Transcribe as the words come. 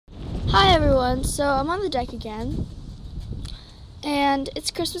Hi everyone, so I'm on the deck again, and it's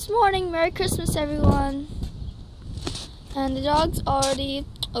Christmas morning. Merry Christmas everyone. And the dogs already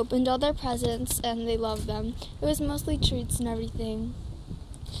opened all their presents and they love them. It was mostly treats and everything.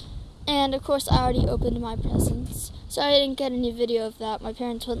 And of course I already opened my presents, so I didn't get any video of that. My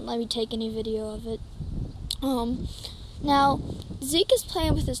parents wouldn't let me take any video of it. Now Zeke is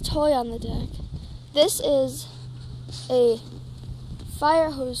playing with his toy on the deck. This is a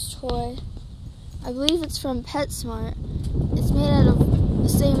fire hose toy. I believe it's from PetSmart. It's made out of the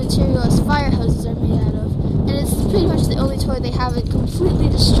same material as fire hoses are made out of, and it's pretty much the only toy they haven't completely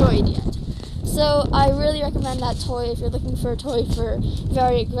destroyed yet. So I really recommend that toy if you're looking for a toy for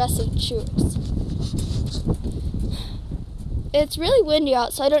very aggressive chewers. It's really windy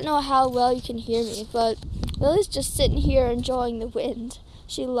out, so I don't know how well you can hear me, but Lily's just sitting here enjoying the wind.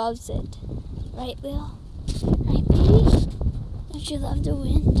 She loves it. Right, Lil? Right, baby? Don't you love the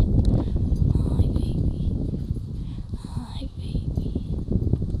wind? Hi, baby. Hi, baby.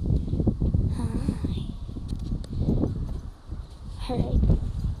 Hi. Alright.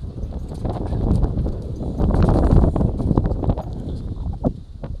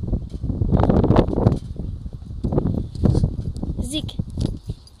 Zeke,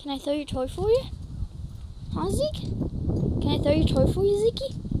 can I throw your toy for you? Huh, Zeke? Can I throw your toy for you,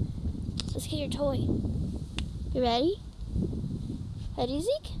 Zeke? Let's get your toy. You ready? Ready,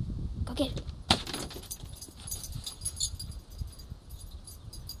 Zeke? Go get it.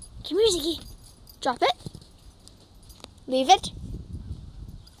 Come here, Zeke. Drop it. Leave it.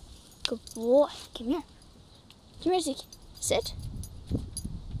 Good boy. Come here. Come here, Zeke. Sit.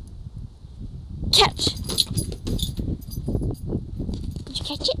 Catch. Did you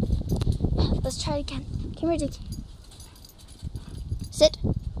catch it? Let's try it again. Come here, Zeke. Sit.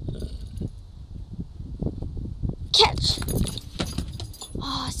 Catch.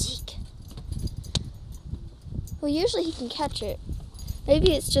 Oh, Zeke. Well, usually he can catch it.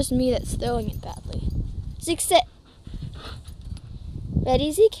 Maybe it's just me that's throwing it badly. Zeke, sit.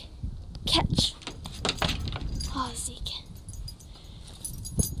 Ready, Zeke? Catch. Oh, Zeke.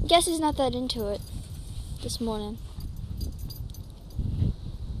 Guess he's not that into it this morning.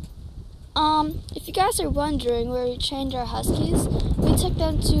 If you guys are wondering where we trained our huskies, we took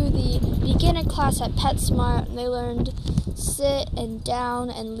them to the beginner class at PetSmart, and they learned sit and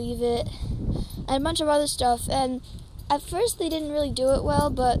down and leave it and a bunch of other stuff. And at first they didn't really do it well,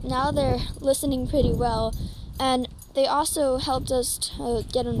 but now they're listening pretty well, and they also helped us to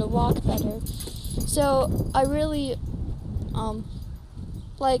get them to walk better. So I really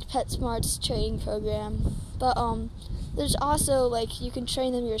like PetSmart's training program, but there's also, like, you can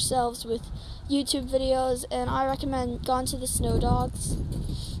train them yourselves with YouTube videos, and I recommend Gone to the Snow Dogs.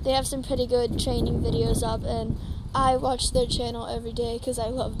 They have some pretty good training videos up, and I watch their channel every day because I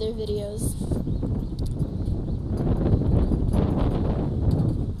love their videos.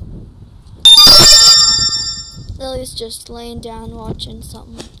 Lily's just laying down watching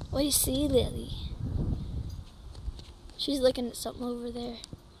something. What do you see, Lily? She's looking at something over there.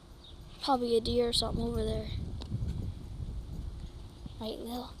 Probably a deer or something over there. Right,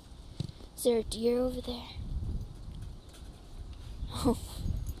 Lil? Is there a deer over there? Oh,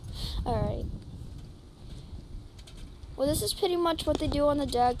 alright. Well, this is pretty much what they do on the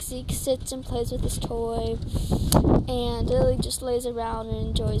deck. Zeke sits and plays with his toy, and Lily just lays around and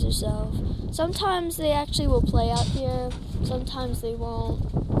enjoys herself. Sometimes they actually will play out here, sometimes they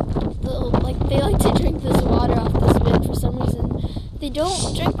won't. They like to drink this water off this bin for some reason. They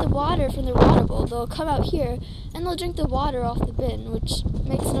don't drink the water from the water bowl. They'll come out here and they'll drink the water off the bin, which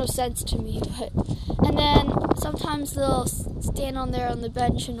makes no sense to me. And then sometimes they'll stand on there on the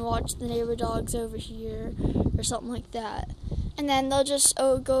bench and watch the neighbor dogs over here or something like that. And then they'll just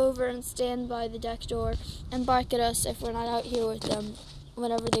go over and stand by the deck door and bark at us if we're not out here with them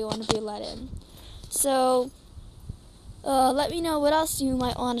whenever they want to be let in. So let me know what else you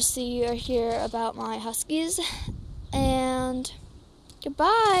might want to see or hear about my huskies. And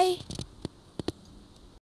goodbye.